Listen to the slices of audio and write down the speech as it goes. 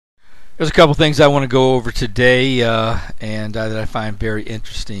There's a couple things I want to go over today and that I find very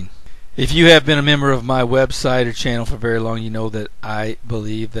interesting. If you have been a member of my website or channel for very long, you know that I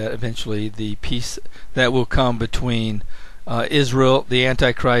believe that eventually the peace that will come between Israel, the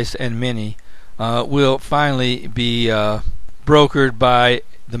Antichrist, and many will finally be brokered by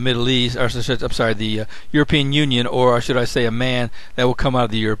the Middle East, or the European Union, or should I say a man that will come out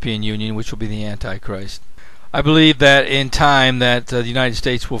of the European Union, which will be the Antichrist. I believe that in time that the United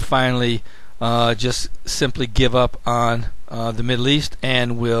States will finally just simply give up on the Middle East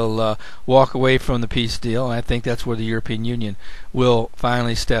and will walk away from the peace deal. And I think that's where the European Union will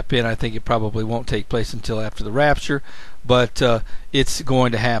finally step in. I think it probably won't take place until after the rapture, but it's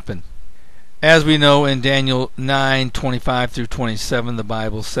going to happen. As we know, in Daniel 9:25 through 27, the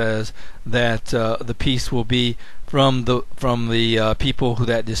Bible says that the peace will be from the people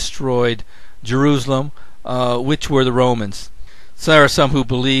that destroyed Jerusalem, which were the Romans. So there are some who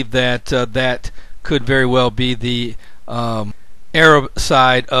believe that that could very well be the Arab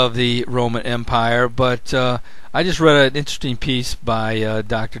side of the Roman Empire, but I just read an interesting piece by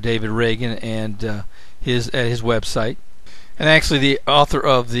Dr. David Reagan and at his website. And actually, the author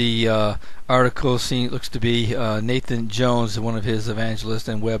of the article looks to be Nathan Jones, one of his evangelists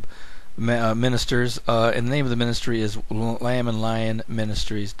and web ministers. And the name of the ministry is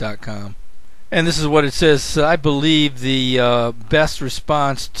lambandlionministries.com. And this is what it says. I believe the best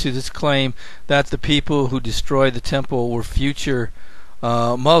response to this claim that the people who destroyed the temple were future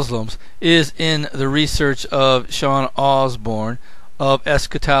Muslims is in the research of Sean Osborne of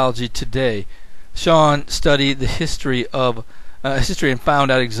Eschatology Today. Sean studied the history and found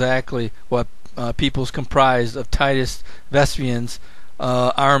out exactly what peoples comprised of Titus Vespasian's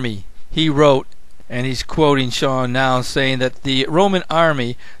army. He wrote, and he's quoting Sean now, saying that the Roman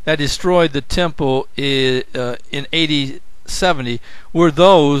army that destroyed the temple in AD 70 were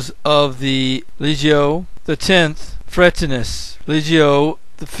those of the Legio the 10th Fretinus, Legio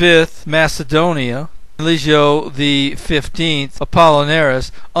the 5th Macedonia, Legio the 15th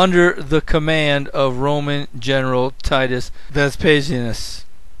Apollinaris, under the command of Roman General Titus Vespasianus.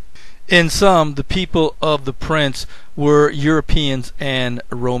 In sum, the people of the prince were Europeans and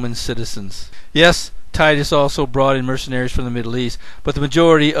Roman citizens. Yes, Titus also brought in mercenaries from the Middle East, but the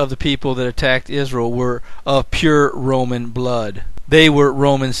majority of the people that attacked Israel were of pure Roman blood. They were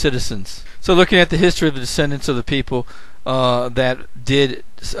Roman citizens. So looking at the history of the descendants of the people that did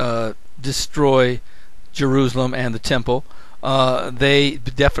destroy Jerusalem and the temple, they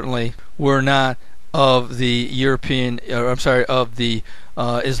definitely were not of the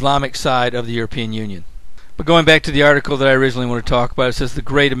Islamic side of the European Union. But going back to the article that I originally wanted to talk about, it says the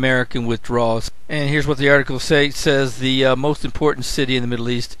Great American Withdrawal. And here's what the article says. It says the most important city in the Middle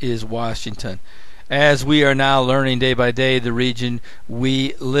East is Washington. As we are now learning day by day, the region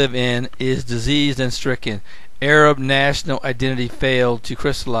we live in is diseased and stricken. Arab national identity failed to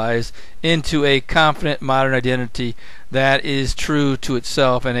crystallize into a confident modern identity that is true to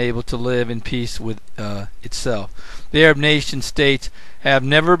itself and able to live in peace with itself. The Arab nation states have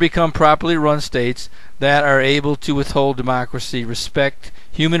never become properly run states that are able to withhold democracy, respect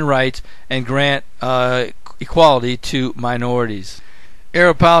human rights, and grant equality to minorities.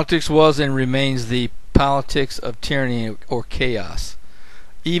 Arab politics was and remains the politics of tyranny or chaos.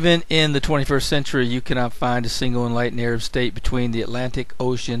 Even in the 21st century, you cannot find a single enlightened Arab state between the Atlantic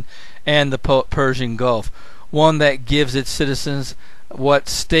Ocean and the Persian Gulf, one that gives its citizens what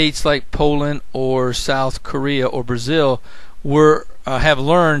states like Poland or South Korea or Brazil have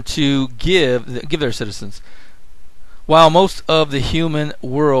learned to give their citizens. While most of the human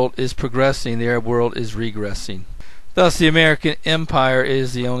world is progressing, the Arab world is regressing. Thus, the American empire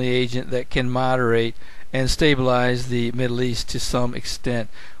is the only agent that can moderate and stabilize the Middle East to some extent.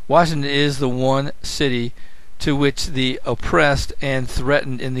 Washington is the one city to which the oppressed and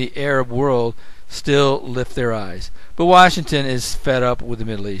threatened in the Arab world still lift their eyes. But Washington is fed up with the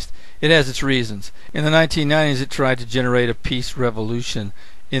Middle East. It has its reasons. In the 1990s, it tried to generate a peace revolution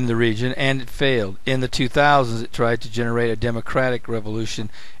in the region, and it failed. In the 2000s, it tried to generate a democratic revolution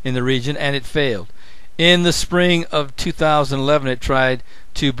in the region, and it failed. In the spring of 2011, it tried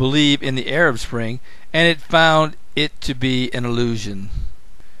to believe in the Arab Spring, and it found it to be an illusion.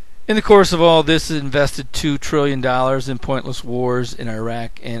 In the course of all this, it invested $2 trillion in pointless wars in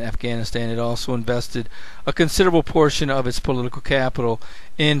Iraq and Afghanistan. It also invested a considerable portion of its political capital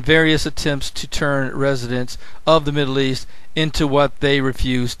in various attempts to turn residents of the Middle East into what they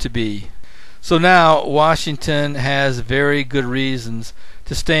refuse to be. So now Washington has very good reasons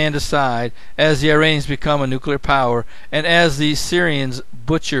to stand aside as the Iranians become a nuclear power, and as the Syrians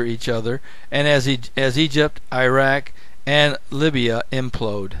butcher each other, and as Egypt, Iraq, and Libya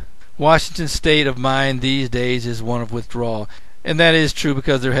implode. Washington's state of mind these days is one of withdrawal. And that is true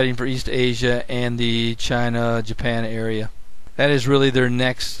because they're heading for East Asia and the China-Japan area. That is really their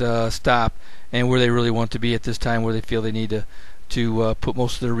next stop, and where they really want to be at this time, where they feel they need to put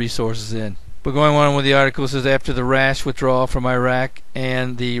most of their resources in. But going on with the article, it says after the rash withdrawal from Iraq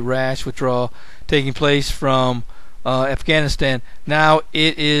and the rash withdrawal taking place from Afghanistan, now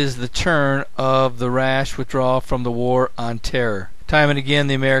it is the turn of the rash withdrawal from the war on terror. Time and again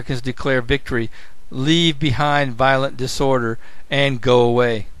the Americans declare victory, leave behind violent disorder, and go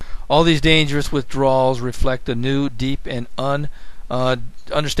away. All these dangerous withdrawals reflect a new, deep, and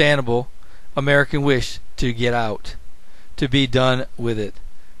understandable American wish to get out, to be done with it,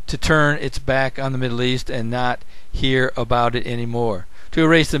 to turn its back on the Middle East and not hear about it anymore, to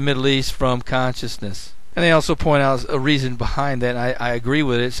erase the Middle East from consciousness. And they also point out a reason behind that, and I agree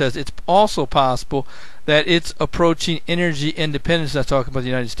with it. It says it's also possible that its approaching energy independence, I'm talking about the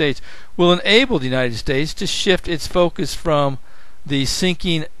United States, will enable the United States to shift its focus from the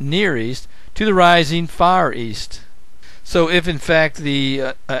sinking Near East to the rising Far East. So if in fact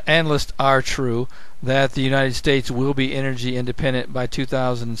the analysts are true, that the United States will be energy independent by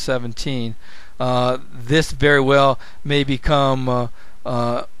 2017, this very well may become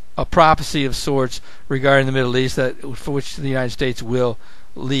a prophecy of sorts regarding the Middle East, for which the United States will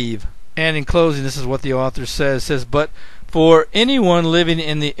leave. And in closing, this is what the author says. It says, but for anyone living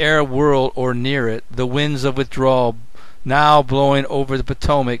in the Arab world or near it, the winds of withdrawal now blowing over the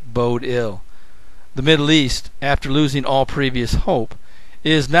Potomac bode ill. The Middle East, after losing all previous hope,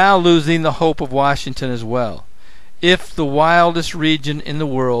 is now losing the hope of Washington as well. If the wildest region in the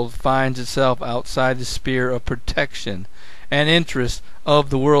world finds itself outside the sphere of protection and interest of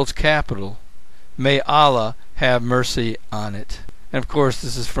the world's capital, may Allah have mercy on it. And of course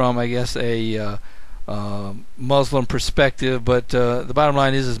this is from, I guess, a Muslim perspective, but the bottom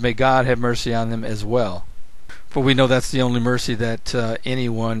line is may God have mercy on them as well. For we know that's the only mercy that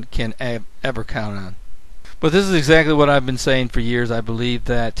anyone can ever count on. But this is exactly what I've been saying for years. I believe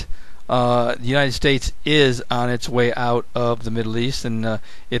that the United States is on its way out of the Middle East, and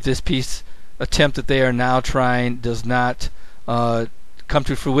if this peace attempt that they are now trying does not come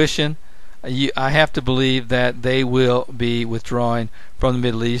to fruition, I have to believe that they will be withdrawing from the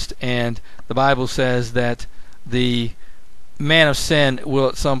Middle East, and the Bible says that the man of sin will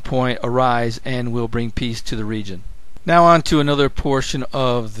at some point arise and will bring peace to the region. Now on to another portion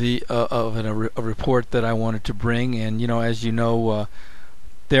of a report that I wanted to bring, and as you know,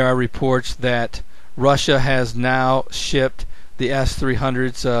 there are reports that Russia has now shipped the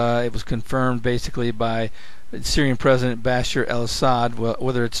S-300s. It was confirmed basically by Syrian President Basher Al-Assad. Well,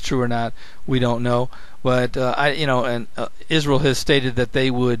 whether it's true or not, we don't know. But Israel has stated that they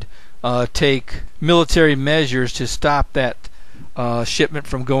would take military measures to stop that shipment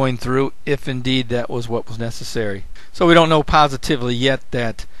from going through, if indeed that was what was necessary. So we don't know positively yet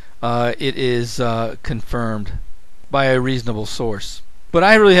that it is confirmed by a reasonable source. But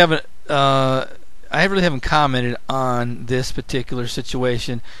I really haven't commented on this particular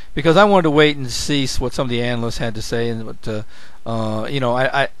situation because I wanted to wait and see what some of the analysts had to say, and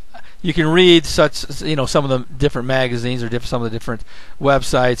you can read some of the different magazines or some of the different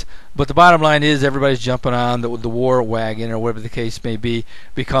websites, but the bottom line is everybody's jumping on the war wagon or whatever the case may be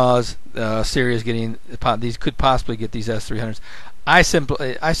because Syria is getting these, could possibly get these S-300s. I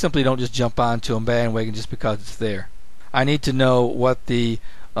simply don't just jump onto a bandwagon just because it's there. I need to know what the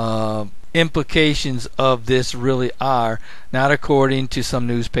implications of this really are, not according to some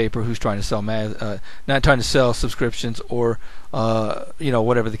newspaper who's trying to sell not trying to sell subscriptions or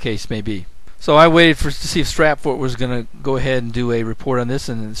whatever the case may be. So I waited to see if Stratford was going to go ahead and do a report on this,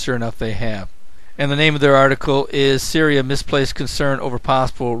 and sure enough they have. And the name of their article is Syria Misplaced Concern Over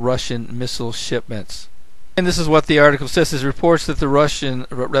Possible Russian Missile Shipments. And this is what the article says: is reports that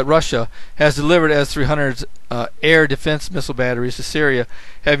Russia has delivered S-300 air defense missile batteries to Syria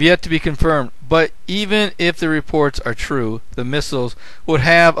have yet to be confirmed. But even if the reports are true, the missiles would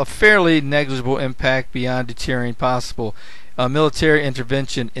have a fairly negligible impact beyond deterring possible military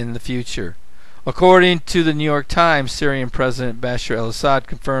intervention in the future. According to the New York Times, Syrian President Basher Al-Assad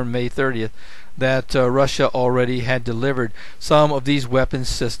confirmed May 30th that Russia already had delivered some of these weapons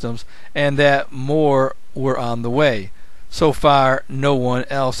systems and that more were on the way. So far, no one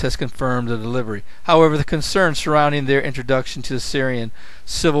else has confirmed the delivery. However, the concern surrounding their introduction to the Syrian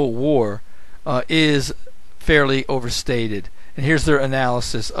civil war is fairly overstated. And here's their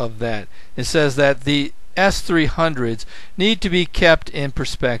analysis of that. It says that the S-300s need to be kept in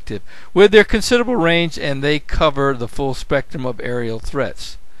perspective. With their considerable range, and they cover the full spectrum of aerial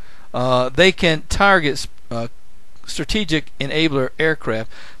threats, they can target strategic enabler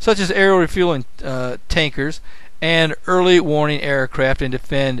aircraft, such as aerial refueling tankers and early warning aircraft, and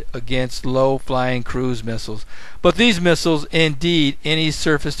defend against low-flying cruise missiles. But these missiles, indeed any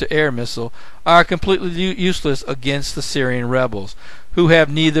surface-to-air missile, are completely useless against the Syrian rebels, who have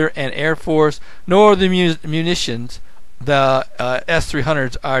neither an air force nor the munitions the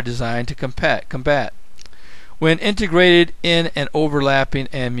S-300s are designed to combat. When integrated in an overlapping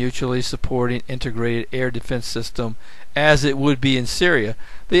and mutually supporting integrated air defense system, as it would be in Syria,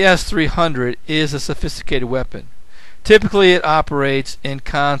 the S-300 is a sophisticated weapon. Typically, it operates in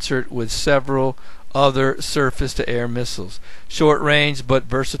concert with several other surface-to-air missiles, short-range but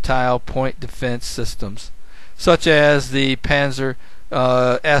versatile point defense systems, such as the Panzer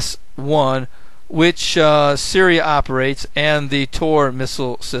S-1, which Syria operates, and the Tor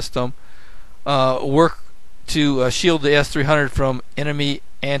missile system, work to shield the S-300 from enemy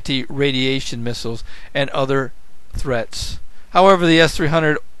anti-radiation missiles and other threats. However, the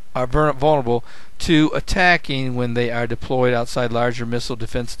S-300 are vulnerable to attacking when they are deployed outside larger missile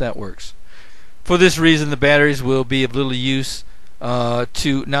defense networks. For this reason, the batteries will be of little use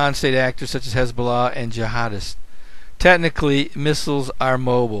to non-state actors such as Hezbollah and jihadists. Technically, missiles are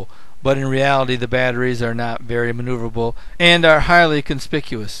mobile, but in reality the batteries are not very maneuverable and are highly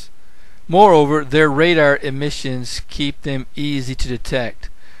conspicuous. Moreover, their radar emissions keep them easy to detect.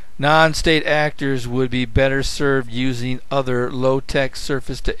 Non-state actors would be better served using other low-tech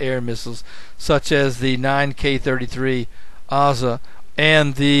surface-to-air missiles such as the 9K-33 AZA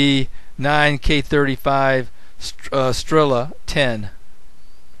and the 9K-35 Strela 10.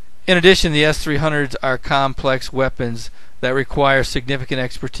 In addition, the S-300s are complex weapons that require significant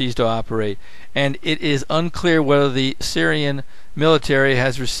expertise to operate, and it is unclear whether the Syrian military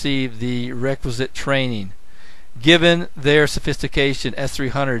has received the requisite training. Given their sophistication,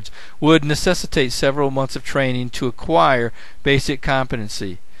 S-300s would necessitate several months of training to acquire basic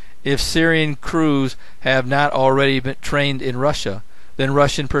competency. If Syrian crews have not already been trained in Russia, then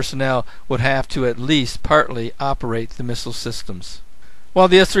Russian personnel would have to at least partly operate the missile systems. While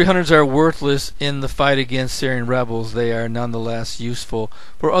the S-300s are worthless in the fight against Syrian rebels, they are nonetheless useful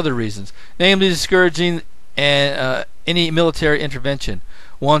for other reasons, namely discouraging any military intervention.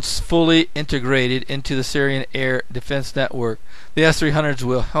 Once fully integrated into the Syrian air defense network, the S-300s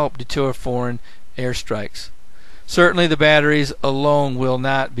will help deter foreign airstrikes. Certainly the batteries alone will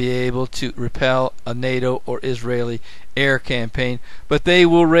not be able to repel a NATO or Israeli air campaign, but they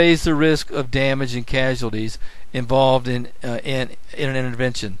will raise the risk of damage and casualties involved in an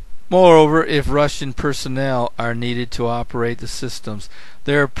intervention. Moreover, if Russian personnel are needed to operate the systems,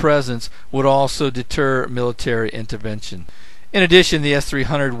 their presence would also deter military intervention. In addition, the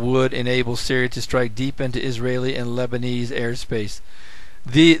S-300 would enable Syria to strike deep into Israeli and Lebanese airspace.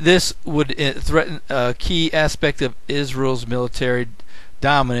 This would threaten a key aspect of Israel's military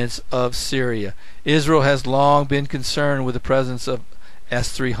dominance of Syria. Israel has long been concerned with the presence of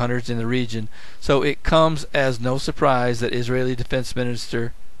S-300s in the region, so it comes as no surprise that Israeli Defense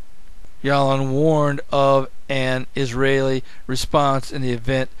Minister Yalon warned of an Israeli response in the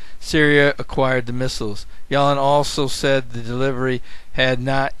event Syria acquired the missiles. Yalon also said the delivery had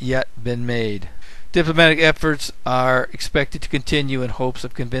not yet been made. Diplomatic efforts are expected to continue in hopes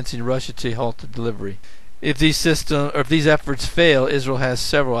of convincing Russia to halt the delivery. If these efforts fail, Israel has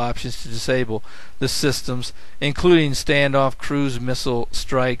several options to disable the systems, including standoff cruise missile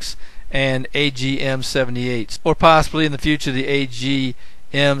strikes and AGM-78s, or possibly in the future the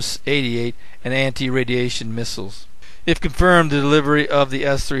AGM-88 and anti-radiation missiles. If confirmed, the delivery of the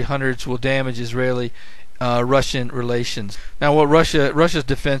S-300s will damage Israeli-Russian relations. Now, what Russia's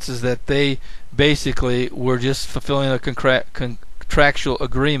defense is that they basically were just fulfilling a contractual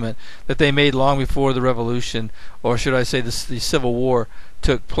agreement that they made long before the revolution, or should I say the Civil War,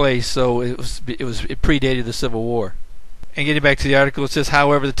 took place. So it predated the Civil War. And getting back to the article, it says,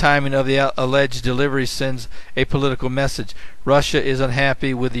 however, the timing of the alleged delivery sends a political message. Russia is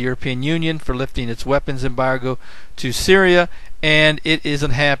unhappy with the European Union for lifting its weapons embargo to Syria, and it is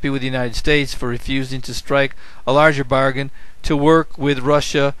unhappy with the United States for refusing to strike a larger bargain to work with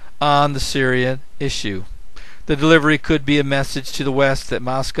Russia on the Syrian issue. The delivery could be a message to the West that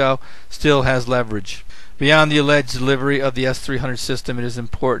Moscow still has leverage. Beyond the alleged delivery of the S-300 system, it is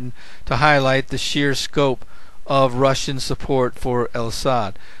important to highlight the sheer scope of Russian support for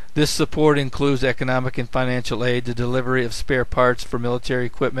Al-Assad. This support includes economic and financial aid, the delivery of spare parts for military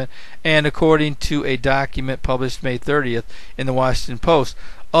equipment, and according to a document published May 30th in the Washington Post,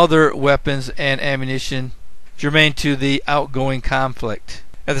 other weapons and ammunition germane to the outgoing conflict.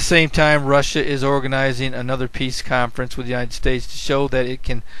 At the same time, Russia is organizing another peace conference with the United States to show that it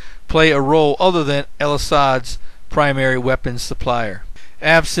can play a role other than Al-Assad's primary weapons supplier.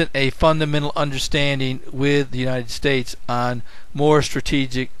 Absent a fundamental understanding with the United States on more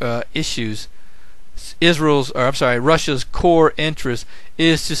strategic issues, Russia's core interest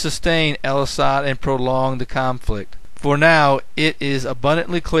is to sustain Al-Assad and prolong the conflict. For now, it is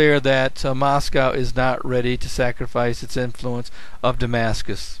abundantly clear that Moscow is not ready to sacrifice its influence of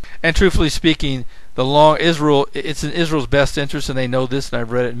Damascus. And truthfully speaking, it's in Israel's best interest, and they know this, and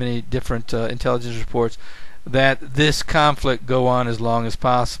I've read it in many different intelligence reports, that this conflict go on as long as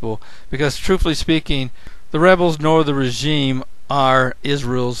possible, because truthfully speaking, the rebels nor the regime are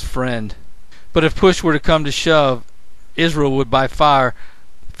Israel's friend. But if push were to come to shove, Israel would by far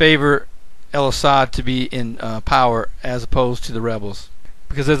favor Al-Assad to be in power as opposed to the rebels.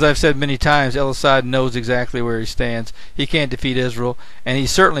 Because as I've said many times, Al-Assad knows exactly where he stands. He can't defeat Israel, and he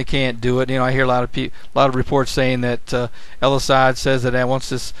certainly can't do it. I hear a lot of reports saying that Al-Assad says that once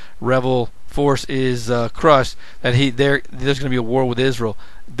this rebel force is crushed, that there's going to be a war with Israel.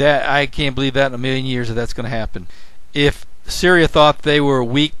 That I can't believe that in a million years that's going to happen. If Syria thought they were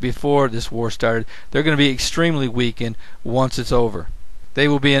weak before this war started, they're going to be extremely weakened once it's over. They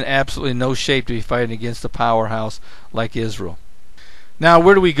will be in absolutely no shape to be fighting against a powerhouse like Israel. Now,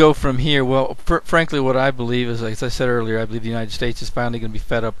 where do we go from here? Well, frankly, what I believe is, as I said earlier, I believe the United States is finally going to be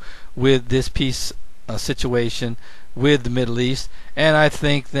fed up with this peace situation with the Middle East, and I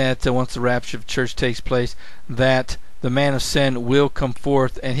think that once the rapture of the church takes place, that the man of sin will come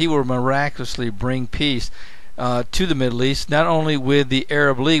forth, and he will miraculously bring peace to the Middle East, not only with the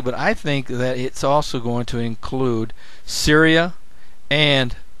Arab League, but I think that it's also going to include Syria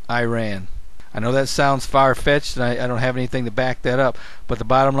and Iran. I know that sounds far-fetched, and I don't have anything to back that up, but the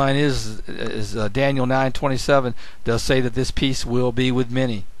bottom line is Daniel 9:27 does say that this peace will be with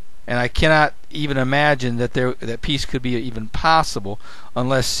many. And I cannot even imagine that peace could be even possible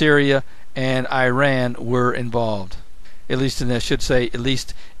unless Syria and Iran were involved. At least in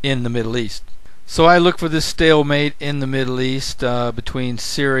the Middle East. So I look for this stalemate in the Middle East between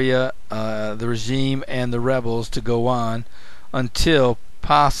Syria, the regime, and the rebels to go on until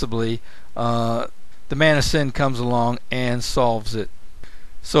possibly the man of sin comes along and solves it.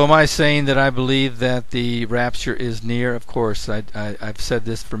 So am I saying that I believe that the rapture is near? Of course, I've said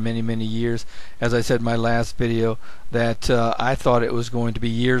this for many, many years. As I said in my last video, that I thought it was going to be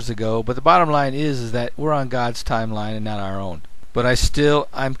years ago. But the bottom line is that we're on God's timeline and not our own. But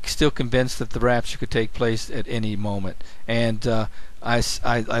I'm still convinced that the rapture could take place at any moment. And as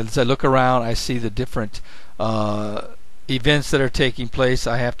I look around, I see the different events that are taking place.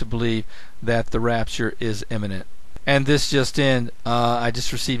 I have to believe that the rapture is imminent. And this just in, I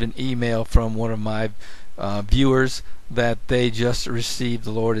just received an email from one of my viewers that they just received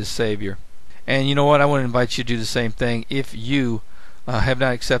the Lord as Savior. And you know what? I want to invite you to do the same thing. If you have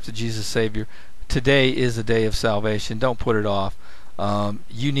not accepted Jesus as Savior, today is the day of salvation. Don't put it off.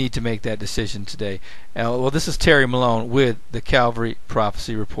 You need to make that decision today. Well, this is Terry Malone with the Calvary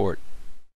Prophecy Report.